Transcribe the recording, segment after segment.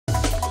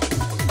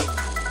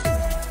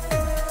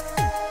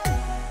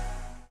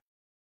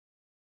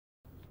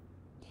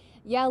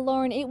Yeah,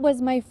 Lauren, it was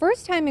my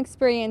first time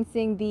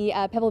experiencing the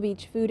Pebble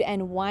Beach Food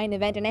and Wine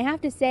event, and I have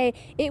to say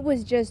it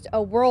was just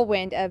a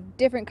whirlwind of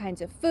different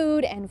kinds of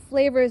food and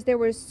flavors. There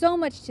was so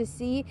much to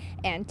see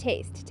and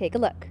taste. Take a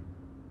look.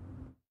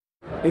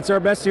 It's our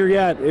best year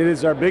yet. It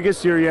is our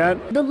biggest year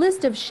yet. The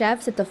list of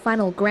chefs at the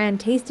final grand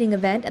tasting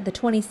event at the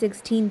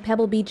 2016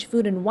 Pebble Beach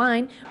Food and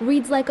Wine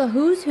reads like a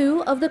who's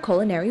who of the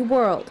culinary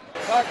world.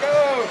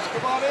 Tacos,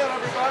 come on in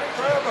everybody,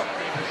 grab them.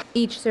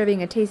 Each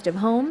serving a taste of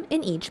home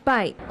in each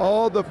bite.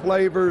 All the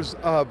flavors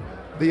of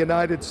the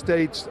United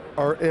States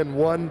are in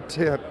one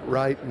tent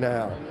right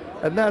now.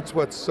 And that's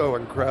what's so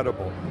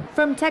incredible.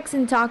 From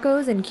Texan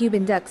tacos and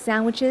Cuban duck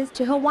sandwiches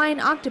to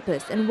Hawaiian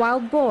octopus and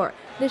wild boar,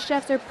 the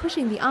chefs are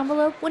pushing the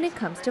envelope when it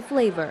comes to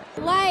flavor.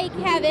 Like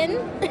heaven.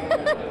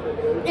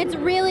 It's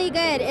really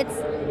good. It's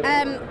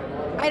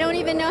I don't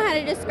even know how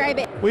to describe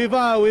it. We've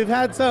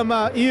had some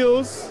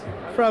eels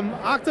from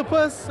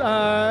octopus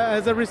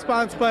as a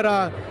response, but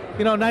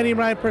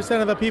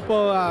 99% of the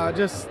people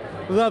just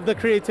love the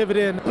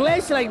creativity. A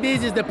place like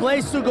this is the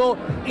place to go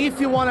if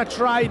you want to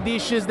try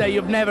dishes that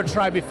you've never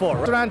tried before.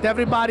 Restaurant,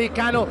 everybody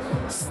kind of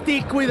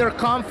stick with their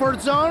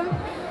comfort zone,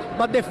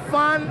 but the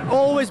fun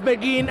always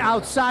begins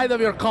outside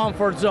of your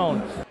comfort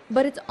zone.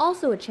 But it's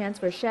also a chance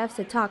for chefs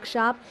to talk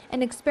shop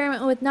and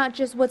experiment with not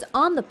just what's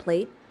on the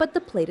plate, but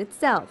the plate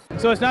itself.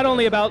 So it's not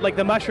only about like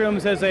the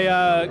mushrooms as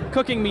a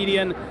cooking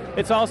medium,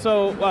 it's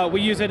also,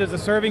 we use it as a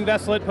serving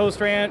vessel at Post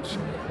Ranch.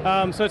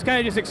 So it's kind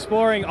of just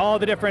exploring all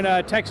the different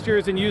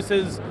textures and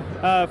uses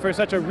for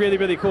such a really,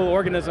 really cool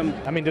organism.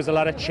 I mean, there's a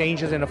lot of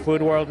changes in the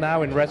food world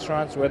now in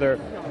restaurants, whether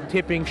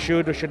tipping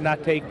should or should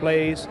not take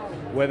place,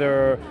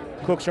 whether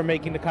cooks are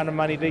making the kind of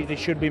money they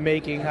should be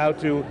making, how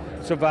to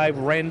survive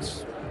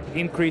rents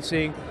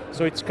increasing.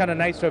 So it's kind of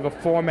nice to have a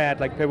format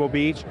like Pebble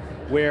Beach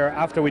where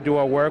after we do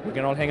our work, we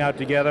can all hang out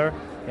together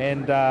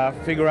and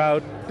figure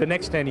out the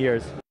next 10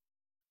 years.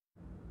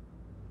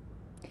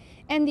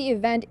 And the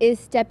event is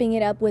stepping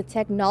it up with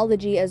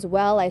technology as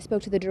well. I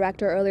spoke to the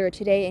director earlier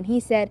today, and he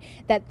said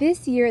that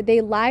this year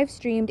they live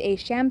streamed a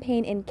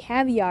champagne and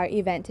caviar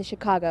event to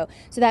Chicago.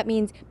 So that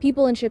means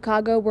people in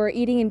Chicago were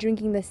eating and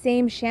drinking the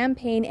same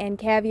champagne and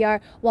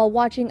caviar while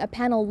watching a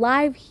panel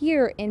live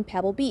here in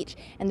Pebble Beach.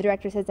 And the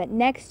director says that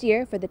next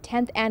year, for the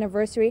 10th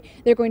anniversary,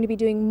 they're going to be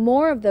doing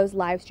more of those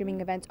live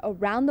streaming events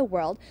around the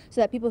world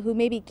so that people who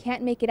maybe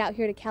can't make it out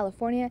here to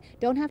California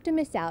don't have to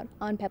miss out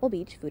on Pebble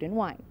Beach Food and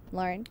Wine.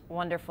 Lauren?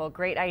 Wonderful.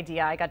 Great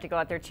idea. I got to go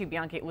out there too,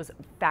 Bianca. It was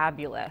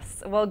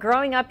fabulous. Well,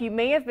 growing up, you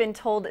may have been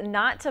told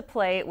not to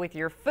play with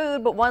your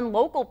food, but one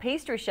local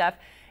pastry chef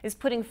is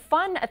putting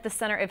fun at the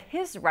center of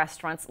his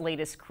restaurant's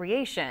latest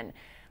creation.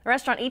 The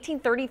restaurant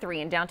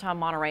 1833 in downtown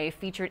Monterey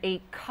featured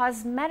a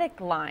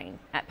cosmetic line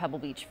at Pebble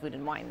Beach Food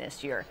and Wine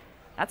this year.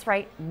 That's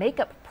right,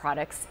 makeup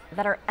products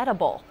that are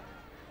edible.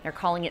 They're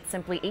calling it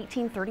simply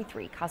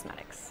 1833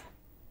 Cosmetics.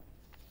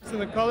 So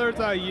the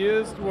colors I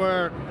used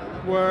were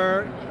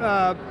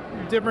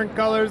different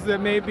colors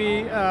that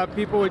maybe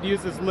people would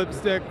use as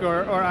lipstick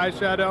or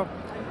eyeshadow.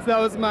 So that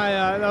was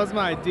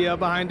my idea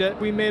behind it.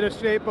 We made a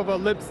shape of a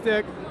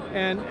lipstick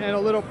and a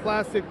little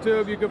plastic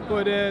tube you could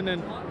put in,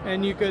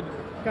 and you could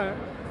kind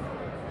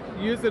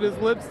of use it as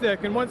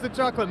lipstick. And once the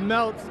chocolate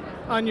melts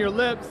on your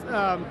lips,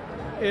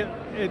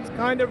 it's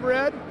kind of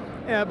red,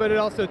 but it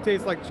also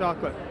tastes like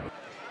chocolate.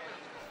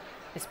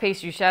 This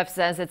pastry chef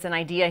says it's an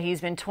idea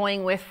he's been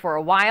toying with for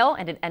a while,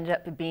 and it ended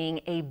up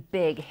being a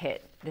big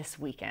hit this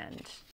weekend.